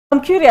I'm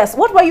curious,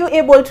 what were you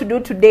able to do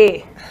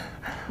today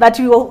that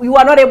you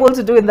were not able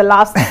to do in the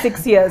last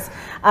 6 years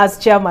as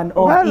chairman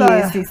of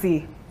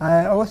EACC?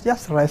 I was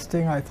just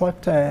resting. I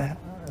thought,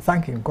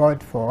 thanking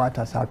God for what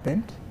has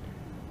happened,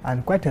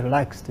 and quite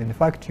relaxed. In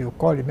fact, you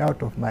called me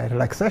out of my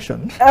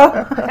relaxation.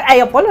 Oh,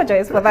 I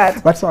apologize for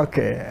that. That's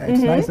okay.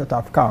 It's nice that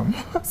I've come.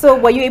 So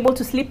were you able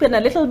to sleep in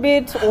a little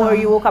bit, or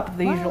you woke up at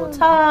the usual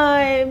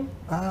time?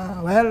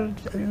 Well,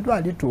 you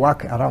do need to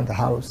work around the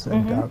house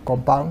and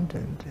compound,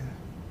 and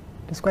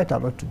there's quite a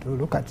lot to do.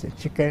 Look at the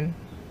chicken,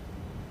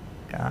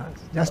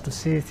 just to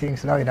see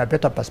things now in a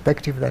better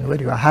perspective than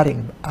when you are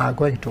hurrying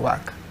going to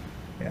work.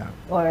 Yeah.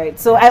 All right.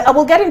 So I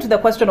will get into the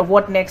question of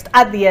what next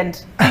at the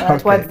end, okay.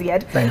 towards the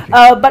end. Thank you.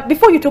 But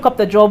before you took up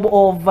the job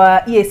of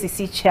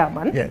EACC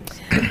chairman, yes.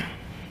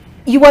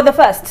 you were the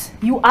first.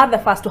 You are the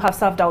first to have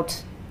served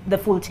out the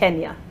full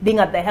tenure, being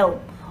at the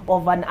helm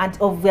of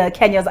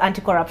Kenya's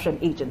anti-corruption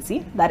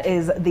agency, that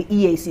is the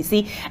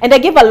EACC. And I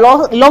gave a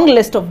long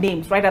list of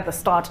names right at the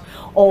start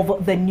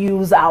of the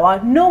news hour.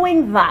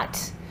 Knowing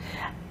that,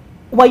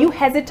 were you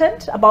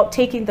hesitant about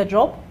taking the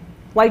job?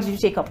 Why did you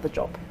take up the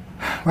job?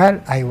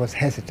 Well, I was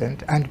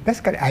hesitant, and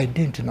basically I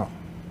didn't know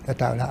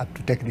that I would have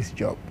to take this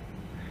job.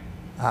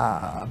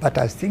 But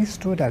as things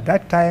stood at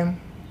that time,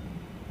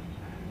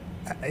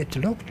 it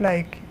looked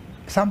like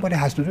somebody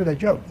has to do the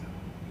job,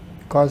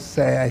 because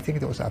I think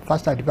there was a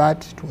first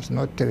advert, it was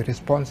not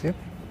responsive.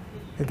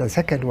 And the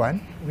second one,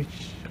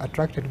 which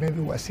attracted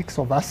maybe was 6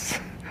 of us.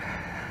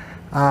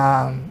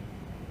 But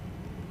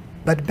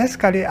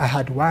basically I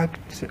had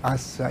worked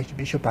as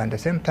Archbishop and at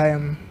the same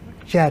time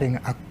chairing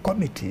a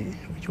committee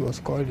which was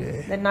called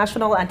the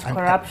National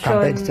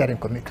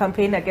Anti-Corruption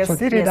Campaign against.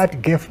 So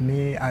that gave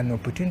me an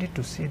opportunity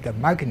to see the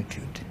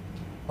magnitude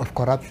of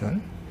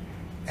corruption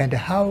and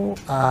how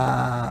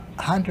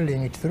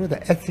handling it through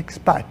the ethics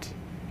part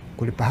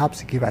could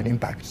perhaps give an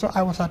impact. So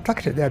I was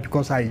attracted there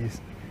because I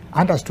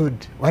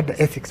understood what the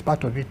ethics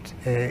part of it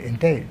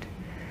entailed.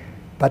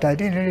 But I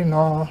didn't really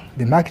know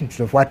the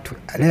magnitude of what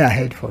lay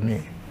ahead for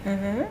me.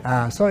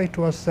 So it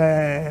was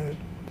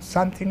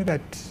something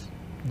that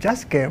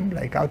just came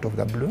like out of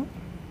the blue,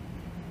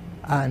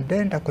 and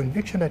then the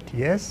conviction that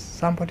yes,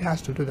 somebody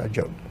has to do the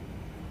job.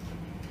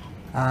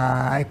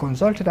 I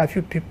consulted a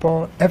few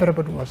people,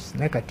 everybody was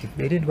negative,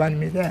 they didn't want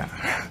me there.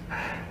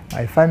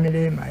 My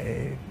family,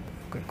 my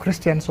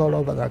Christians all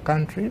over the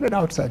country, even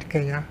outside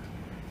Kenya,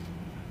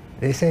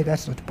 they say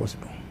that's not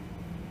possible.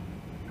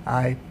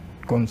 I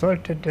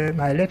consulted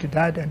my late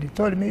dad and he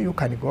told me, you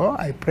can go,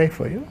 I pray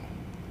for you,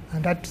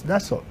 and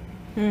that's all.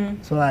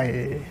 So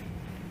I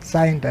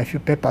signed a few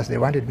papers they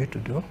wanted me to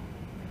do,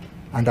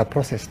 and the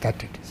process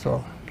started.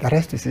 So the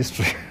rest is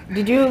history.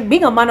 Did you,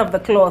 being a man of the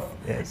cloth,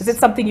 yes. Is it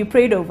something you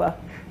prayed over?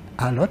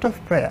 A lot of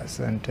prayers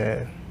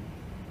and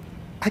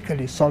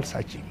actually soul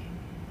searching.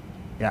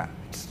 Yeah,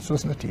 it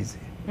was not easy.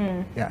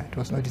 Yeah, it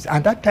was not easy.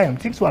 And that time,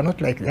 things were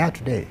not like they are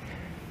today.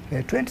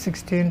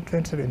 2016,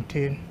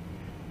 2017,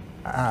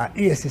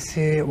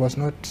 EACC was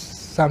not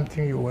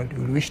something you would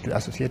wish to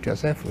associate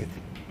yourself with.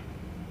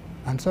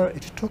 And so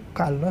it took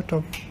a lot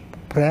of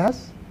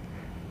prayers.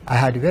 I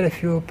had very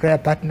few prayer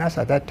partners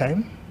at that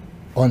time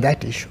on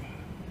that issue.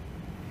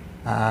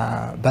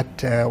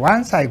 But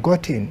once I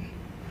got in,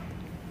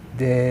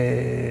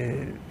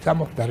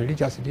 some of the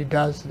religious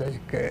leaders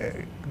like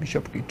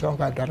Bishop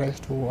Kitonga and the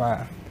rest who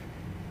were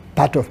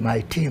part of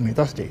my team in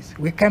those days,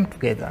 we came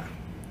together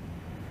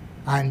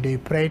and they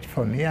prayed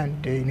for me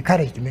and they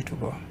encouraged me to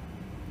go.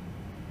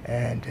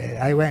 And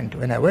I went.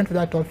 When I went to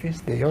that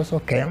office, they also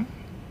came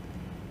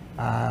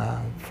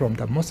from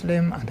the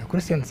Muslim and the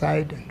Christian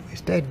side, and we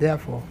stayed there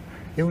for,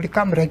 they would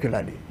come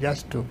regularly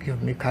just to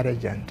give me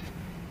courage and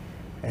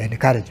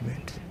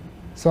encouragement.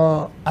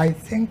 So I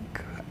think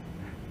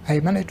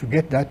I managed to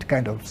get that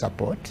kind of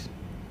support.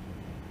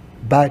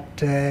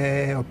 But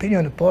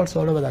opinion polls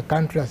all over the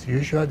country, as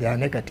usual, they are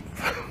negative.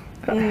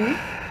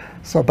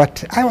 So,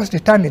 but I was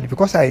determined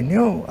because I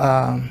knew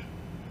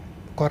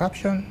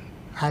corruption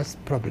has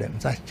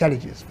problems, has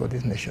challenges for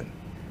this nation.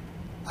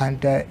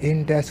 And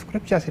in the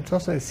scriptures, it's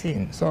also a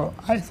sin. So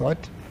I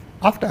thought,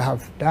 after I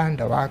have done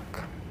the work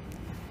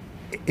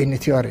in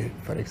theory,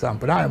 for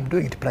example, now I'm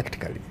doing it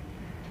practically,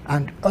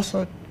 and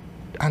also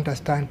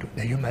understand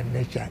the human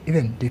nature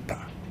even deeper.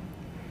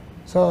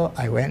 So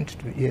I went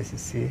to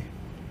EACC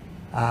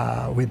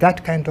with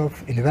that kind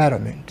of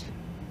environment.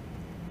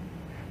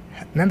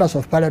 Members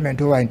of parliament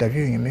who were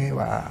interviewing me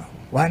were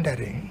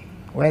wondering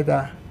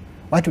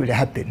what will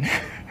happen.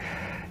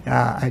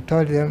 I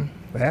told them,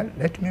 well,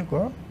 let me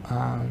go.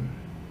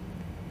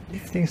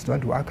 If things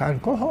don't work, I'll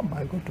go home.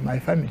 I'll go to my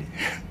family.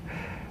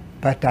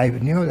 But I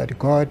knew that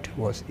God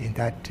was in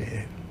that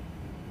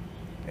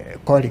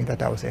calling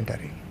that I was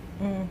entering.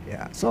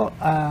 Yeah. So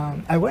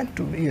I went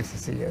to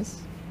EACC,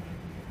 yes.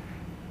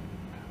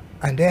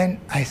 And then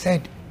I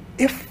said,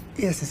 if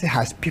EACC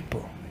has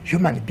people,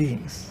 human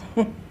beings,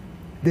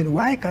 then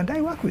why can't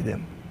I work with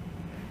them?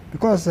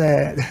 Because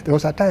there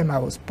was a time I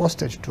was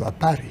posted to a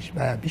parish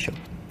by a bishop,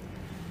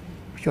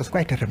 which was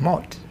quite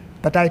remote.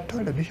 But I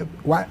told the bishop,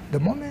 the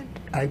moment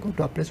I go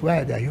to a place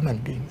where there are human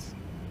beings,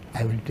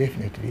 I will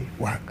definitely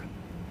work.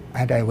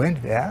 And I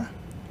went there.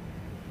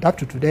 Up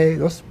to today,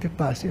 those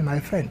people are still my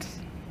friends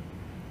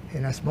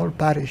in a small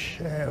parish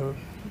in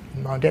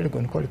Mount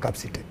Elgon called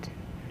Capsitet.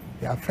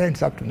 They are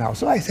friends up to now.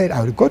 So I said,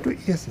 I will go to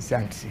EACC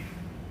and see.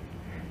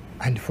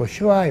 And for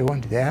sure, I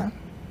went there.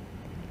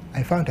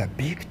 I found a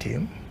big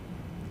team,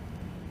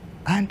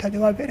 and they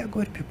were very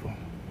good people.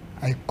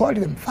 I called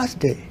them first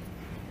day.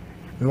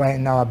 We were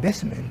in our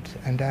basement,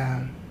 and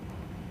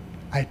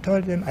I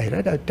told them, I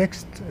read a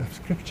text of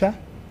scripture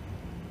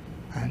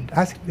and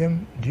asked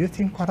them, do you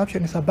think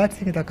corruption is a bad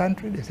thing in the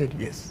country? They said,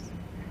 yes.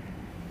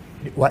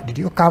 What, did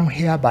you come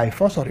here by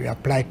force or you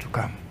applied to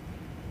come?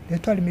 They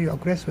told me, Your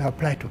Grace, we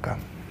applied to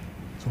come.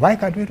 So why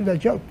can't we do the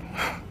job?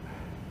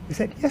 They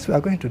said, yes, we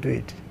are going to do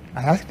it.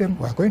 I asked them,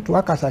 we are going to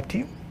work as a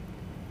team.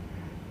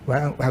 We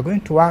are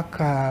going to work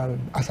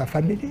as a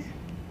family.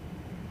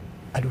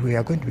 And we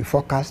are going to be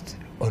focused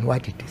on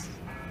what it is.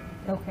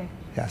 Okay.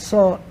 Yeah,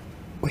 so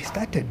we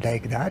started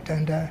like that.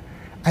 And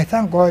I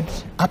thank God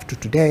up to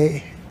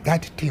today,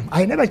 that team,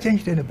 I never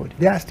changed anybody.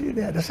 They are still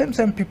there, the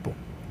same people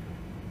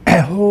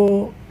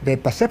who the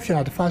perception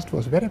at first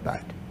was very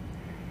bad.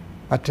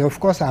 But of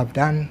course, I've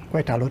done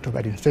quite a lot of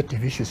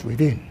administrative issues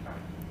within,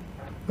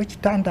 which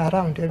turned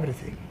around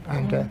everything.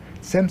 And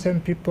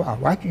same people are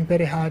working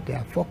very hard, they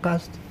are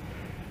focused.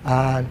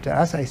 And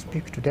as I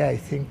speak today, I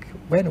think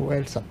when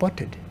well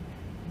supported,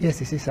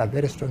 EACC is a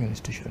very strong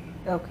institution.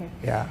 Okay.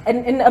 Yeah.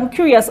 And I'm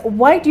curious,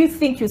 why do you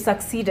think you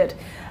succeeded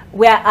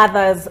where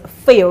others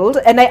failed?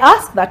 And I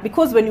ask that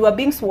because when you were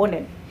being sworn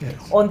in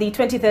on the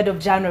 23rd of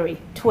January,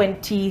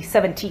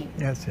 2017.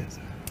 Yes.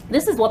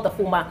 This is what the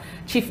former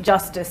Chief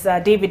Justice,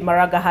 David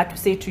Maraga, had to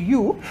say to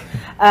you.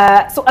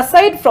 So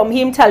aside from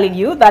him telling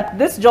you that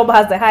this job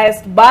has the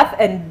highest birth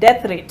and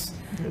death rate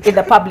in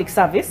the public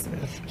service,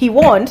 he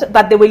warned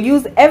that they will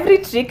use every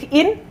trick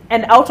in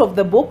and out of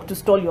the book to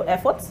stall your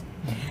efforts.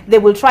 They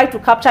will try to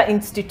capture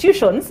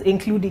institutions,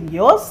 including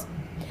yours,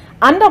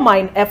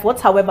 undermine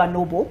efforts, however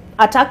noble,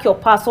 attack your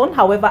person,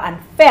 however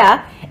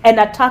unfair, and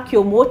attack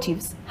your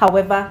motives,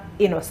 however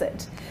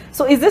innocent.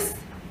 So is this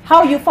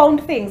how you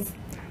found things?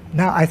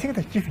 Now, I think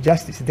the Chief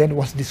Justice then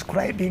was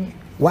describing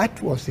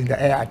what was in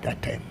the air at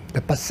that time,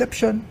 the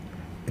perception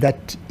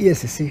that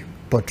EACC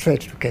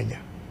portrayed to Kenya,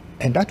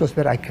 and that was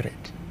very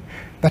accurate.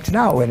 But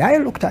now, when I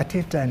looked at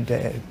it and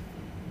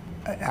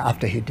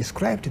after he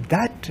described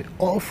that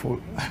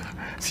awful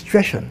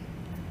situation,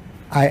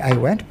 I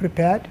went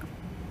prepared.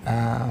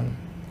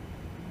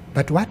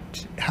 But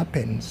what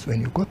happens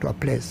when you go to a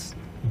place,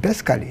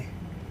 basically,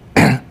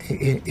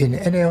 in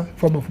any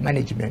form of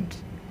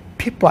management,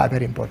 people are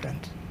very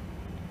important.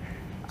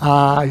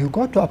 You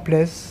go to a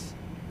place,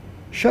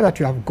 show that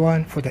you have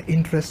gone for the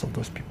interests of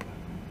those people.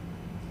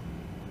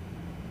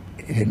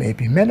 There may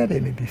be many, there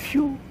may be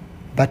few,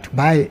 but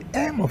my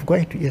aim of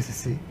going to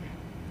EACC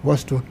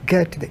was to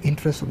get the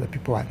interests of the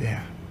people who are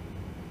there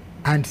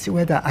and see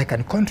whether I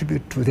can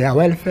contribute to their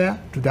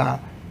welfare, to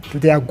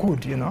their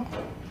good, you know.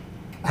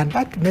 And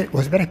that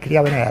was very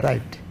clear when I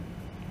arrived.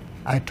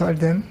 I told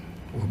them,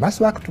 we must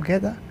work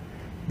together.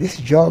 This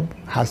job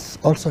has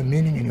also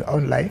meaning in your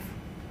own life.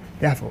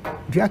 Therefore,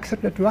 do you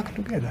accept that we work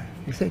together?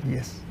 He said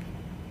yes.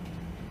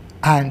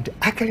 And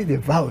actually they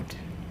vowed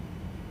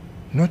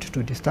not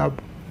to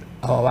disturb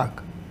our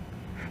work.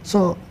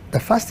 So the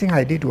first thing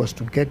I did was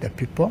to get the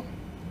people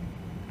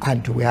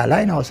and we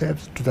align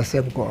ourselves to the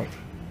same goal.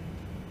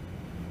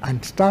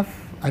 And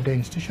staff at the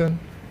institution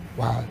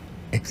were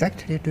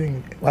exactly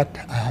doing what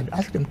I had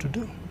asked them to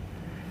do.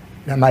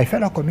 Now my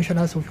fellow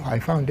commissioners, who I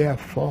found there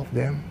 4 of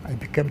them, I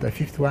became the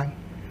 5th one,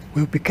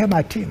 we became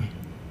a team.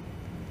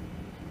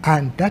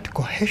 And that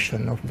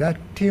cohesion of that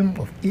team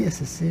of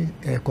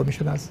EACC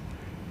commissioners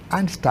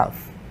and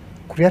staff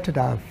created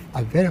a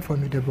very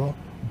formidable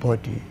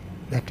body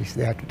that is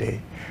there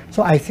today.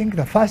 So I think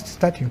the first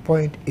starting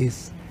point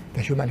is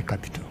the human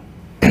capital.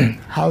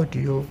 How do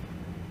you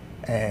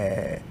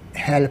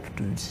help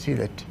to see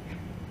that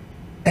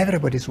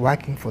everybody is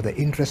working for the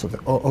interests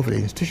of the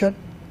institution,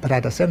 but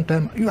at the same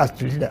time, you at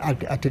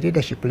the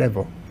leadership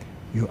level,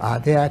 you are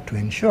there to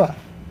ensure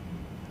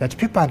that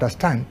people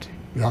understand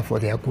you are for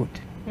their good.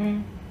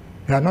 You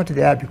are not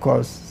there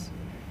because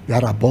you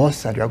are a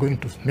boss and you are going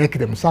to make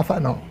them suffer.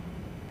 No.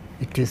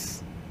 It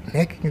is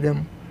making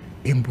them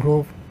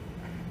improve,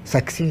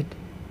 succeed,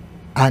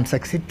 and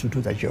succeed to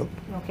do the job.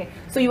 Okay.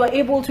 So you were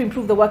able to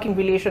improve the working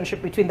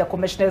relationship between the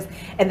commissioners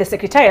and the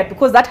secretariat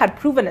because that had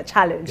proven a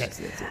challenge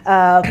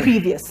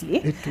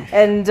previously.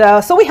 And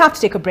so we have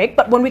to take a break.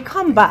 But when we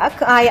come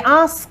back, I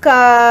ask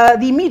the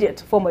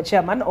immediate former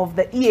chairman of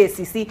the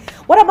EACC,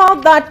 what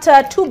about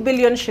that 2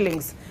 billion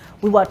shillings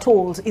we were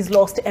told is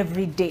lost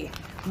every day?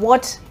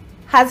 What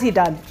has he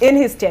done in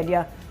his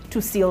tenure to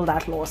seal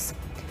that loss?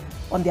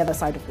 On the other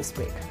side of this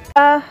break.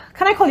 Can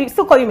I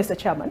still call you Mr.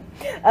 Chairman?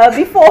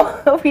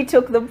 Before we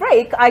took the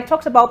break, I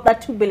talked about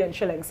that 2 billion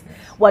shillings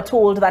we're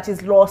told that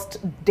is lost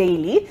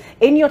daily.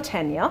 In your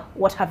tenure,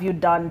 what have you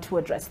done to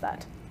address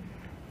that?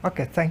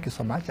 Okay, thank you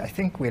so much. I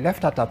think we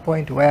left at a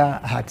point where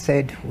I had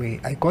said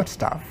I got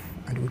staff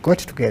and we got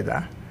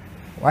together.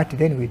 what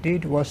then we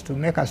did was to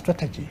make a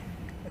strategy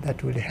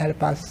that will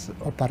help us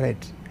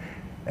operate.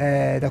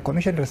 The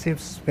Commission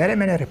receives very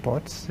many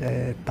reports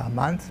per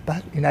month,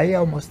 but in a year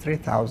almost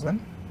 3,000.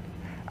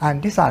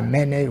 And these are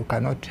many, you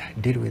cannot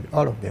deal with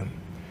all of them.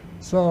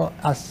 So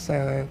as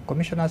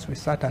commissioners, we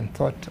sat and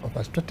thought of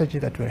a strategy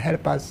that will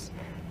help us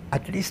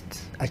at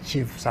least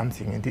achieve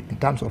something in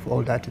terms of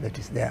all that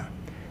is there.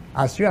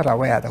 As you are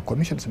aware, the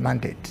Commission's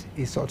mandate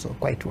is also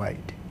quite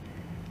wide.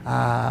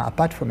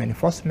 Apart from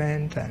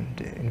enforcement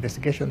and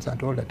investigations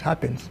and all that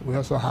happens, we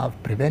also have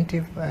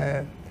preventive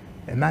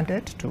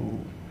mandate to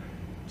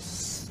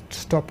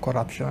stop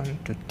corruption,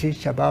 to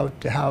teach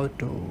about how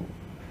to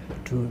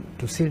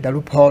seal the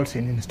loopholes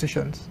in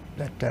institutions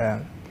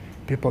that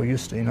people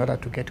use in order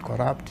to get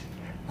corrupt,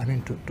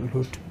 to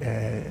loot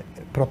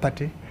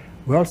property.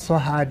 We also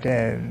had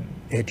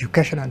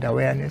education and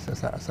awareness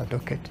as a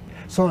docket.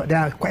 So there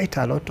are quite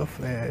a lot of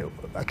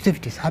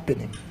activities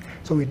happening.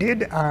 So we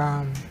did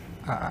a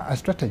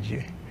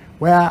strategy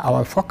where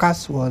our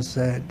focus was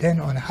then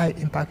on high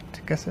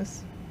impact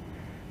cases.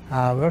 We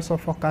also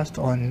focused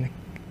on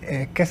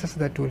cases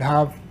that would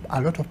have a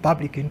lot of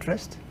public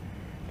interest.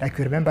 Like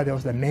you remember, there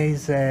was the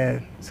maize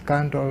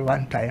scandal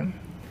one time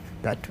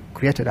that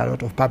created a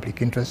lot of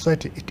public interest, so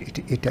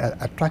it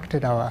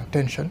attracted our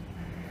attention.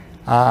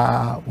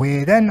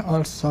 We then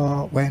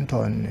also went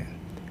on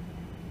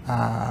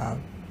a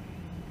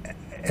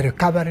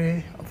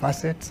recovery of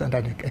assets and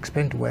an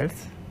expend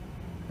wealth.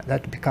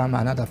 That became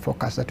another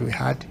focus that we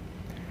had.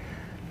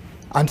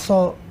 And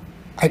so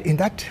in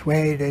that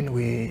way, then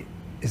we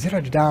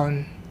zeroed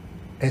down,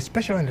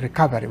 especially on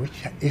recovery, which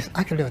is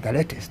actually the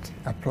latest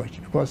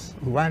approach, because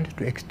we want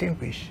to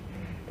extinguish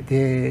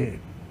the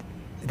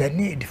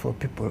need for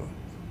people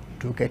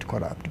to get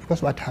corrupt.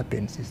 Because what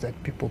happens is that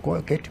people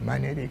go get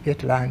money, they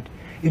get land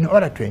in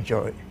order to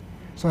enjoy.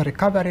 So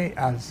recovery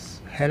has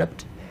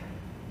helped,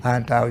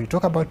 and we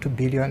talk about 2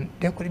 billion,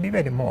 there could be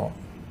many more,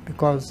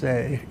 because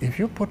if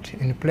you put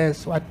in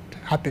place what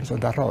happens on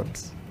the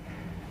roads,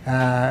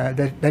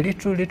 the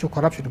little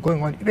corruption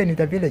going on even in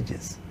the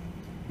villages,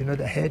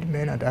 the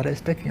headmen and the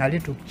rest taking a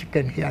little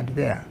chicken here and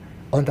there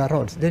on the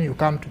roads, then you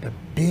come to the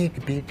big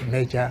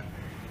major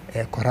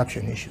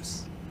corruption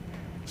issues.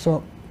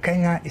 So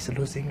Kenya is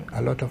losing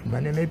a lot of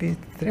money, maybe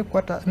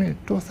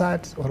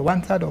 2/3 or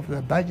 1/3 of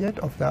the budget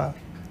of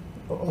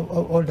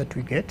all that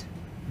we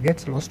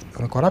gets lost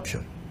on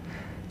corruption.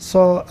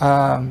 So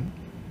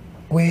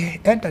we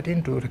entered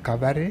into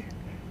recovery,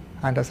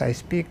 and as I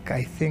speak,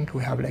 I think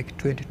we have like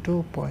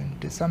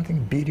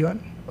 22-point-something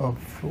billion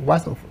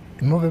worth of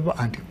immovable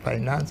and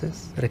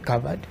finances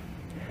recovered.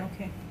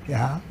 Okay.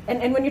 Yeah.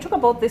 And when you talk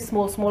about this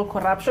small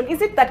corruption,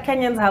 is it that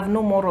Kenyans have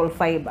no moral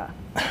fiber?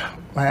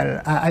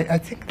 Well, I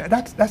think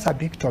that's a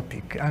big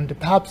topic, and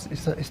perhaps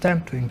it's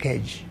time to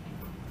engage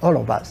all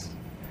of us,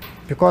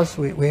 because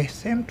we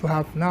seem to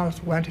have now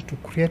wanted to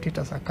create it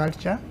as a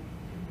culture.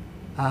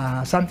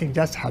 Something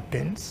just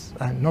happens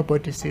and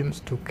nobody seems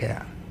to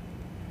care.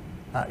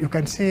 You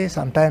can see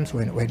sometimes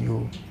when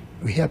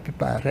we hear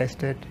people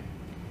arrested,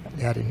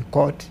 they are in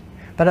court,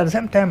 but at the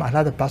same time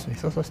another person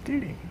is also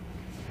stealing.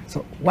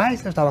 So why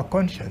is it our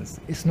conscience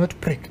is not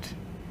pricked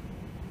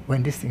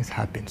when these things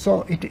happen?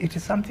 So it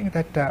is something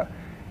that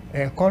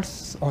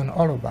calls on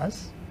all of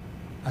us.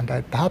 And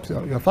perhaps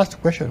your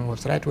first question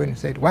was right when you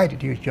said, why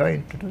did you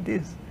join to do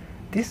this?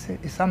 This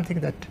is something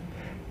that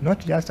not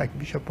just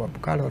Archbishop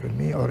Wabukala or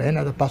me or any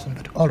other person,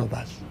 but all of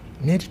us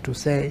need to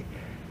say,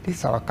 this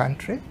is our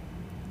country,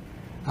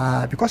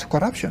 because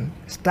corruption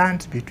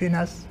stands between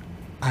us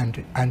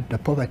and the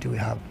poverty we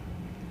have.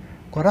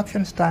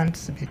 Corruption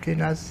stands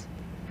between us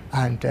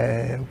and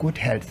good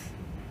health,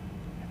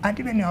 and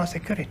even our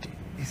security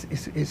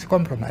is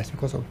compromised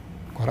because of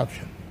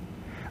corruption.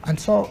 And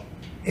so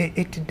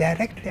it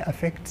directly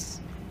affects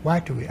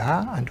what we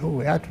are and who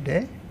we are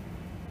today.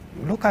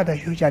 Look at the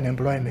huge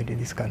unemployment in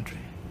this country.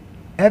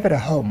 Every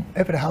home,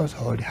 every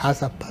household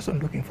has a person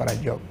looking for a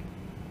job.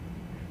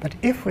 But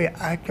if we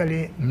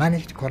actually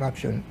managed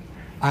corruption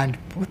and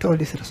put all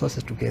these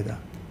resources together,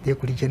 they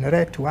could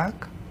generate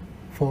work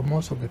for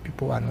most of the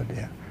people who are not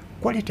there.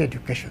 Quality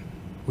education,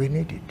 we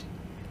need it.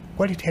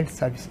 Quality health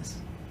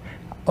services.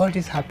 All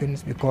this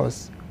happens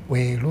because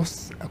we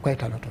lose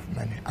quite a lot of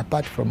money,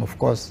 apart from, of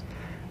course,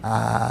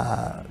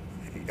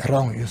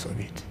 wrong use of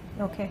it.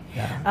 Okay.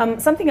 Yeah.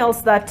 Something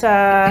else that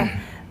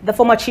the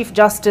former Chief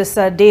Justice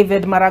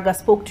David Maraga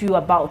spoke to you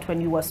about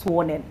when you were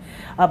sworn in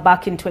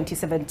back in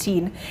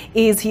 2017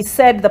 is he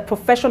said the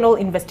professional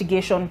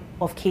investigation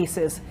of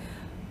cases.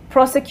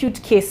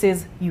 Prosecute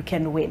cases you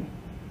can win.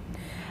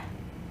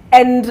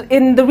 And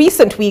in the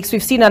recent weeks,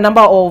 we've seen a number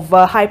of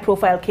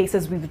high-profile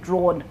cases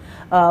withdrawn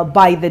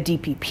by the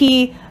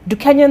DPP. Do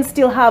Kenyans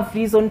still have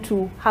reason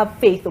to have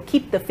faith or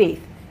keep the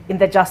faith in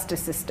the justice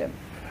system?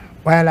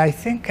 Well, I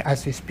think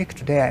as we speak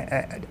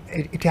today,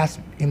 it has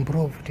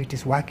improved. It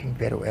is working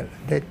very well.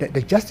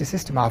 The justice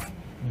system have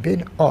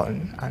been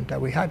on, and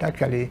we had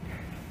actually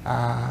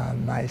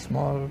my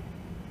small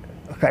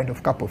kind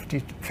of cup of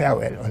tea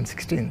farewell on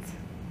 16th.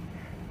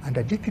 and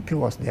the DPP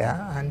was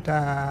there, and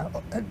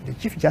the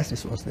Chief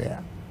Justice was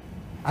there.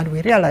 And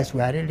we realized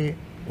we are really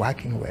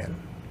working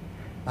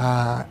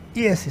well.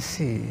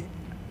 EACC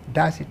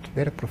does it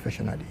very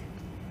professionally.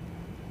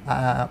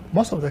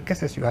 Most of the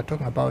cases you are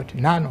talking about,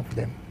 none of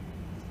them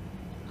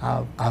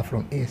are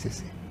from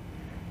EACC.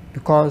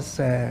 Because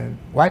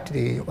what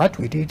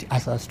we did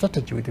as a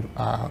strategy with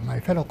my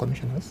fellow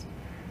commissioners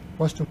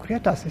was to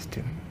create a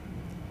system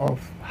of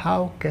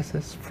how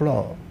cases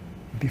flow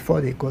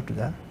before they go to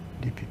the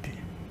DPP.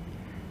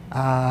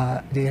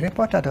 The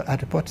report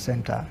at Report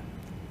Center,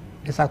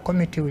 there's a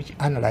committee which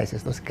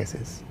analyzes those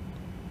cases.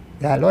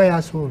 There are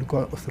lawyers who will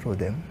go through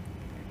them.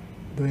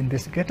 The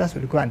investigators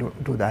will go and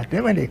do that.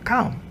 Then when they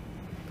come,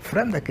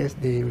 from the case,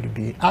 they will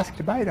be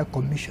asked by the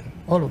commission,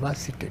 all of us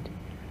seated,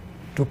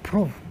 to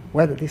prove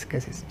whether this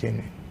case is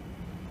genuine.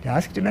 They are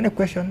asked many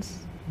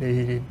questions.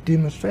 They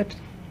demonstrate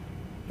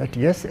that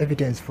yes,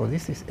 evidence for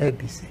this is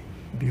ABC.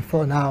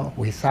 Before now,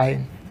 we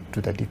sign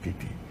to the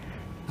DPP.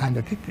 And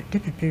the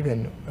DPP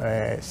even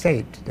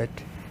said that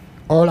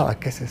all our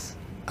cases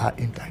are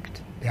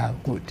intact. They are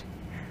good.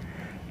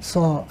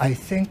 So I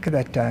think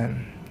that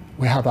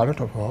we have a lot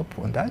of hope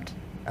on that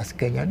as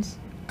Kenyans.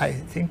 I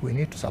think we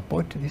need to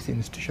support these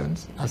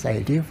institutions as I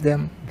leave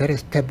them very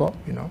stable,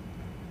 you know.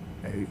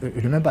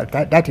 Remember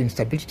that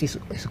instability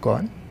is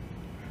gone.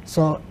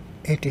 So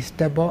it is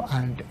stable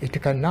and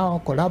it can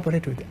now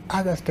collaborate with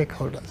other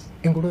stakeholders,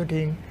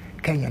 including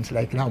Kenyans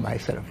like now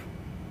myself,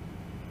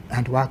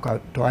 and work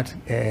out towards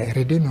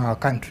redeeming our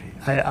country.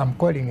 I am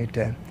calling it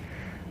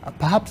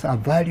perhaps a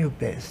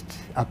value-based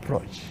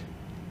approach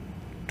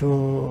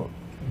to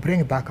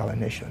bring back our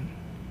nation.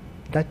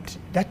 That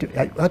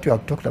what we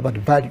have talked about,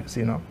 values,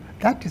 you know,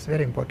 that is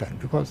very important,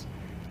 because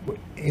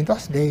in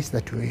those days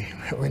that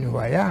when we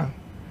were young,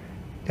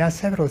 there are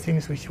several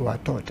things which we were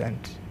taught and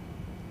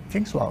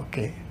things were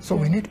okay. So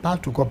we need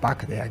perhaps to go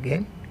back there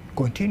again,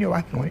 continue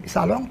working on it. It's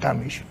a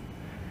long-term issue.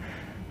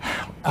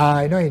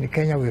 I know in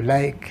Kenya we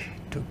like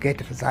to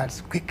get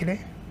results quickly,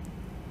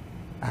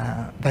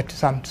 but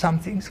some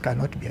things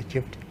cannot be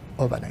achieved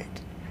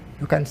overnight.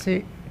 You can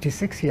see it is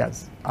 6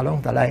 years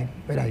along the line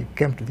when I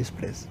came to this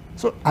place.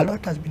 So a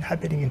lot has been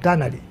happening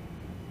internally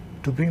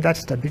to bring that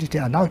stability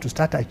and now to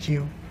start to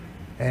achieve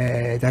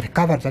the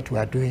recovery that we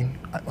are doing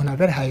on a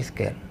very high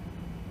scale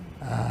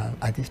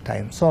at this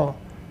time. So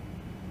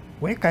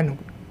we can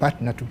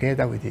partner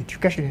together with the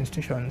education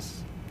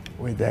institutions,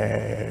 with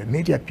the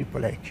media people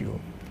like you,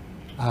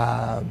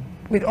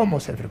 with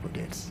almost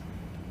everybody else,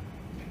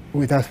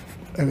 with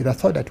a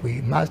thought that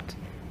we must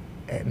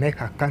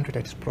make a country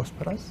that is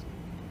prosperous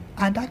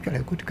and actually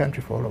a good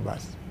country for all of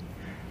us.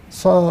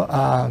 So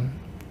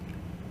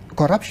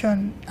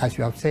corruption, as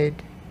you have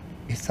said,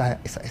 is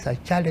a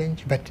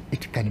challenge, but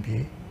it can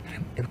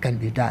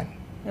be done.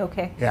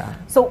 Okay. Yeah.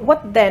 So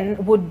what then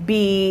would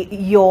be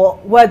your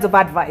words of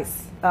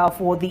advice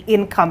for the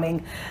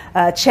incoming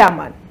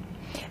chairman,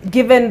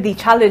 given the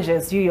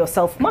challenges you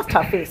yourself must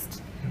have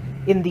faced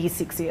in these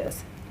 6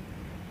 years?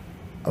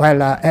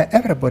 Well,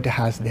 everybody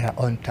has their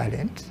own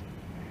talent,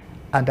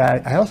 and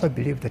I also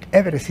believe that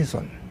every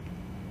season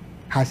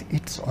has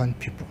its own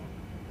people.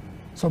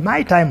 So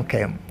my time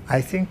came. I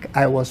think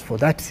I was for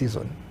that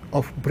season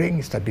of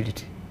bringing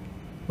stability,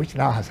 which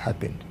now has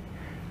happened.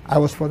 I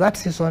was for that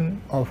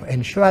season of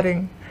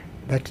ensuring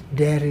that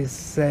there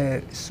is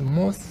a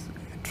smooth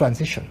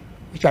transition,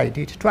 which I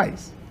did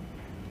twice.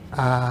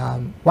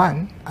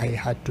 One, I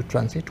had to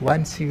transit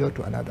one CEO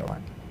to another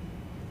one.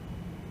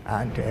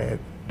 And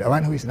the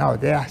one who is now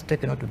there has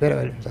taken out very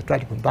well. Mr.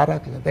 Twali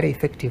Mubarak is a very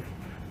effective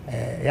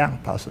young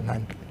person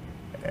and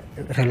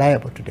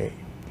reliable today.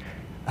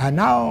 And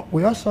now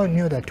we also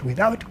knew that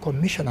without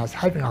commissioners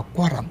having a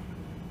quorum,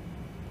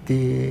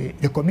 the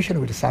commission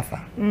would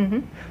suffer.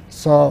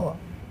 So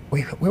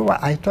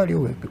I told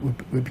you,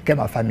 we became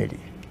a family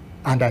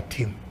and a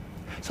team.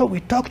 So we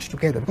talked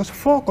together because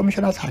 4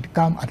 commissioners had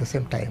come at the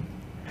same time,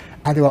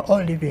 and they were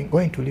all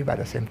going to leave at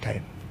the same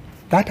time.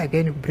 That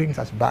again brings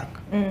us back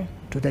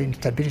to the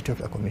instability of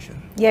the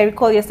commission. Yeah, I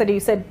recall yesterday you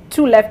said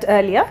 2 left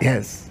earlier.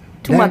 Yes.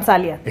 2 months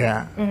earlier.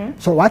 Yeah.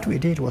 So what we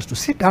did was to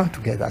sit down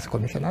together as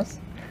commissioners,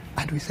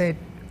 and we said,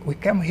 we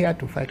came here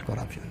to fight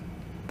corruption,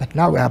 but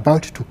now we're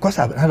about to cause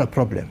another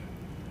problem.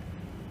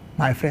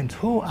 My friends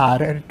who are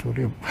ready to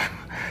leave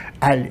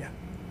earlier,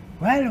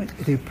 well,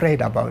 they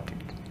prayed about it.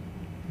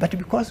 But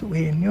because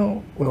we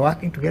knew we were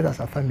working together as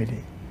a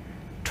family,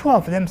 2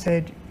 of them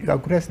said, Your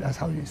Grace, that's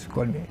how you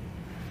call me.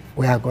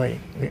 We are going.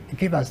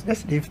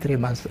 Let's leave 3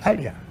 months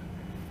earlier.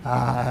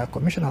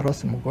 Commissioner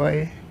Ross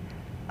Mugoi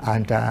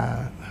and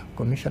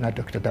Commissioner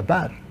Dr.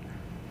 Dabar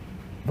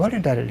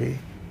voluntarily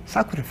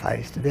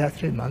sacrificed their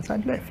 3 months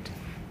and left.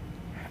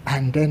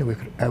 And then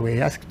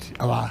we asked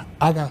our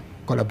other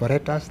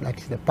collaborators, that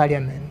is the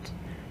Parliament,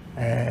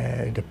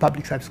 the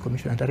Public Service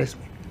Commission, and the rest.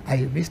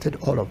 I visited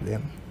all of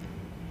them.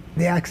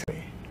 They asked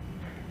me.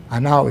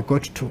 And now we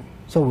got 2.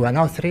 So we are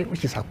now 3,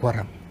 which is a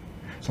quorum.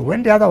 So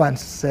when the other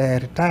ones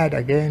retired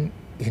again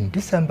in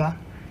December,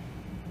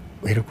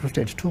 we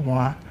recruited 2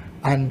 more.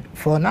 And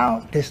for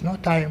now, there's no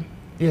time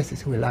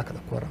EACC will lack the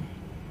quorum.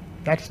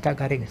 that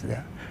staggering is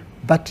there.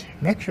 But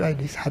make sure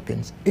this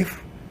happens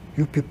if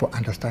you people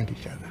understand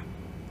each other.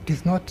 It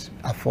is not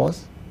a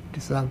force, it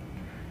is an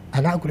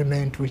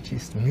agreement which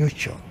is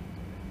mutual.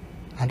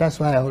 And that's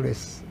why I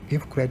always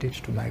give credit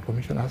to my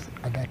commissioners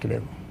at that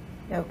level.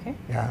 Okay.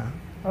 Yeah.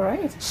 All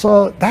right.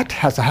 So that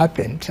has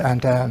happened,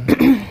 and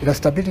the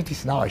stability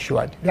is now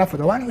assured. Therefore,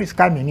 the one who is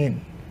coming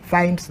in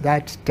finds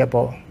that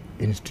stable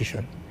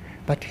institution.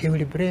 But he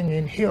will bring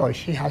in, he or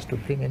she has to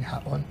bring in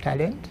her own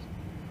talent.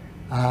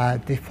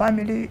 The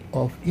family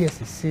of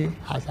EACC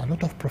has a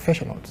lot of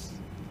professionals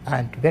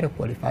and very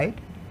qualified.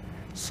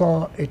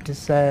 So it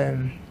is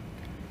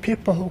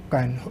people who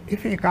can,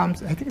 if he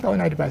comes, I think the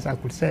only advice I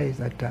could say is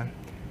that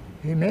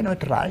he may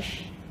not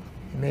rush,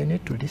 he may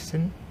need to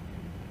listen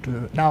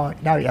to, now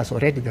he has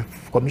already the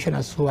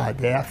commissioners who are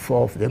there,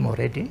 4 of them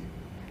already.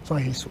 So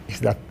he's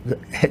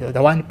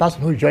the one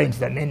person who joins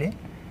the many.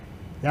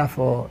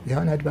 Therefore, the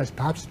only advice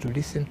perhaps to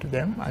listen to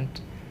them and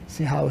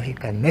see how he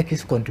can make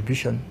his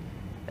contribution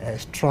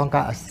stronger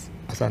as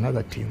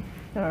another team.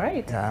 All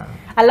right. Yeah.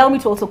 Allow me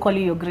to also call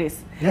you Your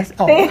Grace. Yes.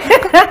 Oh.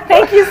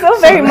 Thank you so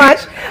very much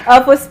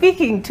for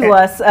speaking to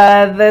us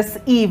this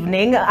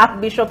evening,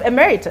 Archbishop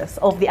Emeritus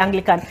of the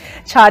Anglican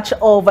Church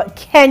of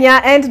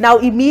Kenya and now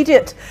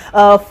immediate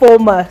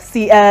former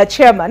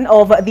chairman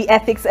of the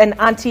Ethics and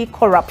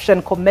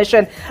Anti-Corruption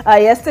Commission.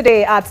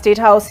 Yesterday at State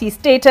House, he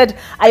stated,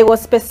 "I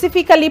was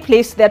specifically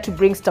placed there to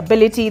bring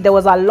stability. There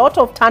was a lot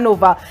of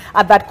turnover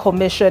at that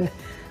commission."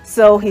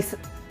 So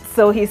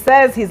he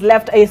says he's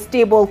left a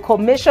stable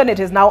commission. It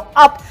is now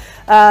up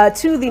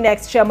to the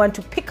next chairman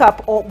to pick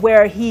up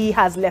where he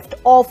has left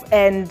off,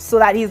 and so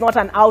that he's not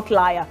an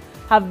outlier,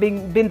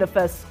 having been the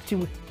first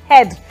to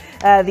head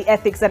the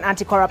Ethics and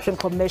Anti-Corruption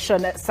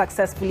Commission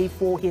successfully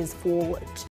for his forward.